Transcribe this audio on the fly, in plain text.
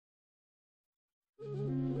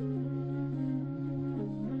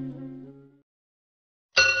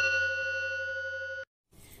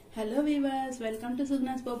Hello weavers, welcome to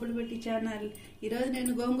సుగ్నాస్ పోపులు పెట్టి channel. ఈరోజు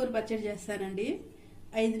నేను గోంగూర పచ్చడి చేస్తానండి.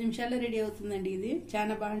 5 నిమిషాల్లో రెడీ అవుతుందండి. ఇది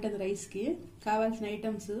చాలా బాగుంటుంది రైస్కి. కావాల్సిన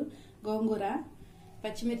ఐటమ్స్: గోంగూర,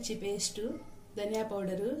 పచ్చిమిర్చి పేస్టు, ధనియా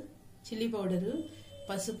పౌడరు, చిల్లీ పౌడరు,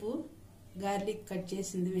 పసుపు, గార్లిక్ కట్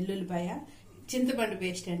చేసింది, వెల్లుల్లిపాయ, చింతపండు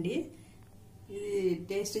పేస్ట్ అండి. ఇది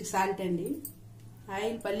టేస్ట్కి సాల్ట్ అండి.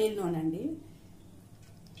 ఆయిల్ పల్లీల నూనె అండి.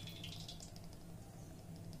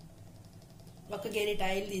 1 గెరిట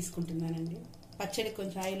ఆయిల్ తీసుకుంటున్నానండి. పచ్చడికి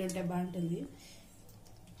కొంచెం ఆయిల్ ఉంటే బాగుంటుంది.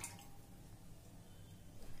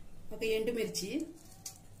 1 ఎండుమిర్చి,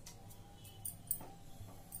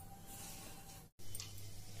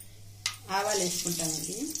 ఆవాలు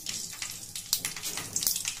వేసుకుంటామండి.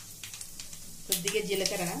 కొద్దిగా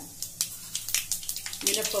జీలకర్ర,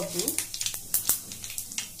 మినప్పప్పు,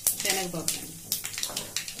 శనగపప్పు అండి.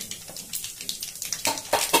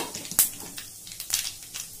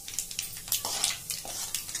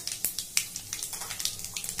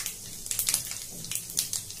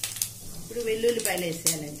 ఇప్పుడు వెల్లుల్లిపాయలు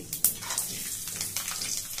వేసేయాలండి.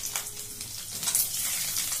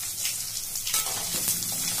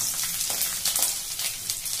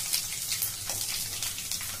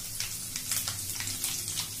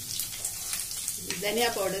 ధనియా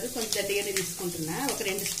పౌడర్ కొంచెం దండిగానే తీసుకుంటున్నా.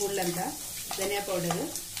 2 స్పూన్లంతా ధనియా పౌడరు,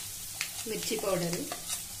 మిర్చి పౌడరు,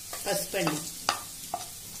 పసుపు అండి.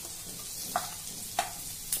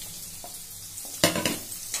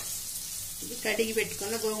 ఇది కడిగి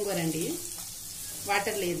పెట్టుకున్న గోంగూర అండి.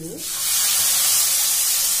 వాటర్ లేదు.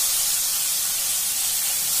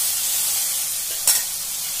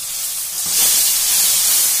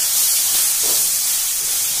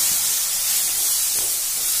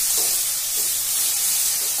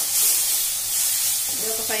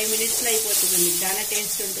 ఒక 5 మినిట్స్లో అయిపోతుందండి. చాలా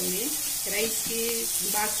టేస్ట్ ఉంటుంది. రైస్కి,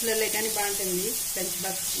 బాక్స్లలో కానీ బాగుంటుంది, లంచ్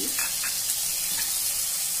బాక్స్కి.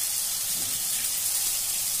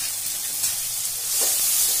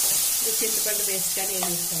 చింతపండు పేస్ట్ కానీ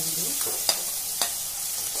వేసేస్తామండి.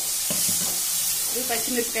 ఇది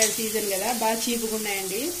పచ్చిమిరపకాయల సీజన్ కదా, బాగా చీపుగా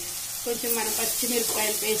ఉన్నాయండి. కొంచెం మనం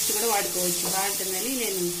పచ్చిమిరపకాయల పేస్ట్ కూడా వాడుకోవచ్చు, బాగుంటుందని.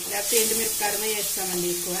 నేను లేకపోతే ఎండుమిరపకాయమే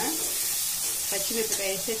వేస్తామండి. ఎక్కువ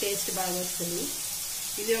పచ్చిమిరపకాయ వేస్తే టేస్ట్ బాగా వస్తుంది.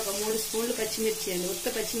 ఇది ఒక 3 స్పూన్లు పచ్చిమిర్చి అండి. ఉత్త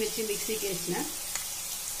పచ్చిమిర్చి మిక్సీకి వేసిన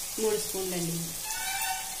 3 స్పూన్లు అండి.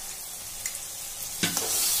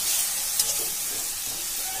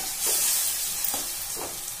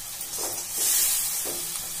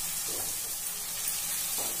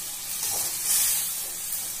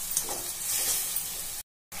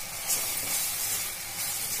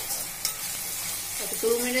 ఒక 2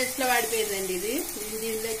 మినిట్స్లో వాడిపోయిందండి. ఇది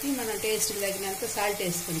దీనిలోకి మనం టేస్ట్ తగినంత సాల్ట్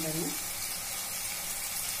వేసుకుంటాము.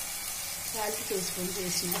 సాల్ట్ 2 స్పూన్స్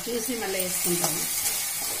వేసిన, చూసి మళ్ళీ వేసుకుంటాము.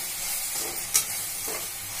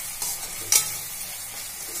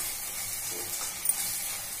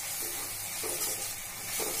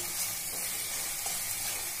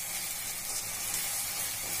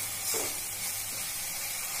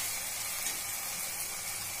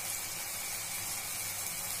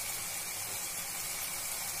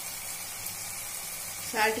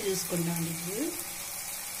 సాల్ట్ చూసుకుంటామండి. ఇప్పుడు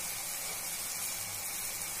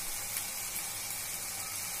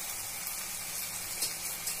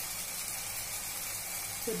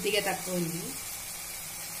కొద్దిగా తక్కువ ఉంది.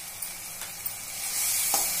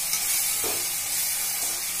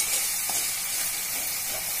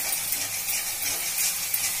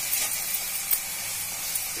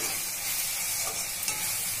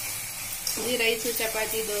 ఇది రైస్,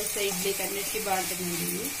 చపాతీ, దోశ, ఇడ్లీకి అన్నిటికీ బాగుంటుందండి.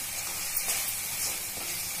 ఇది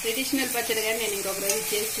ట్రెడిషనల్ పచ్చడి కానీ నేను ఇంకొక రోజు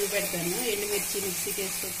చేసి చూపెడతాను. ఎండుమిర్చి మిక్సీకి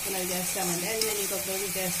వేసుకొని అవి చేస్తామండి. అది నేను ఇంకొక రోజు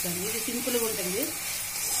చేస్తాను. ఇది సింపుల్గా ఉంటుంది.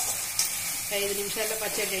 5 నిమిషాల్లో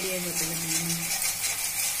పచ్చడి రెడీ అయిపోతుందండి.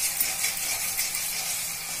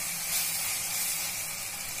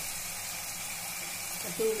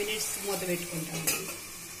 2 మినిట్స్ మూత పెట్టుకుంటాము.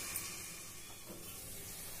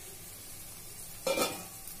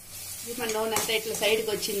 ఇది మన నూనె అంతా ఇట్లా సైడ్కి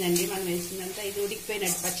వచ్చిందండి. మనం వేసిందంతా ఇది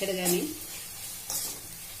ఉడికిపోయినట్టు పచ్చడి. కానీ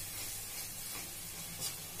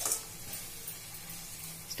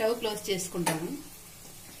స్టవ్ క్లోజ్ చేసుకుంటాము.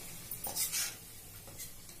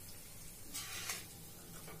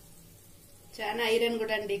 చాలా ఐరన్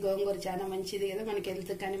కూడా అండి. గోంగూర చాలా మంచిది కదా, మనకి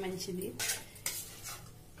హెల్త్ కానీ మంచిది.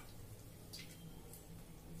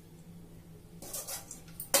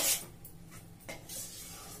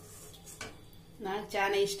 నాకు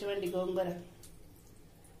చాలా ఇష్టం అండి గోంగూర.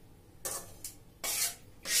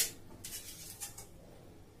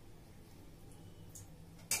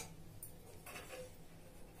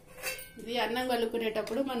 ఇది అన్నం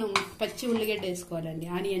కలుపుకునేటప్పుడు మనం పచ్చి ఉల్లిగడ్డ వేసుకోవాలండి.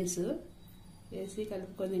 ఆనియన్స్ వేసి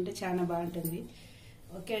కలుపుకొని తింటే చాలా బాగుంటుంది.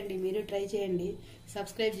 ఓకే అండి, మీరు ట్రై చేయండి.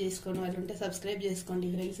 సబ్స్క్రైబ్ చేసుకోండి, వాళ్ళు ఉంటే సబ్స్క్రైబ్ చేసుకోండి,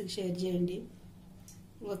 ఫ్రెండ్స్కి షేర్ చేయండి.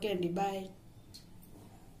 ఓకే అండి, బాయ్.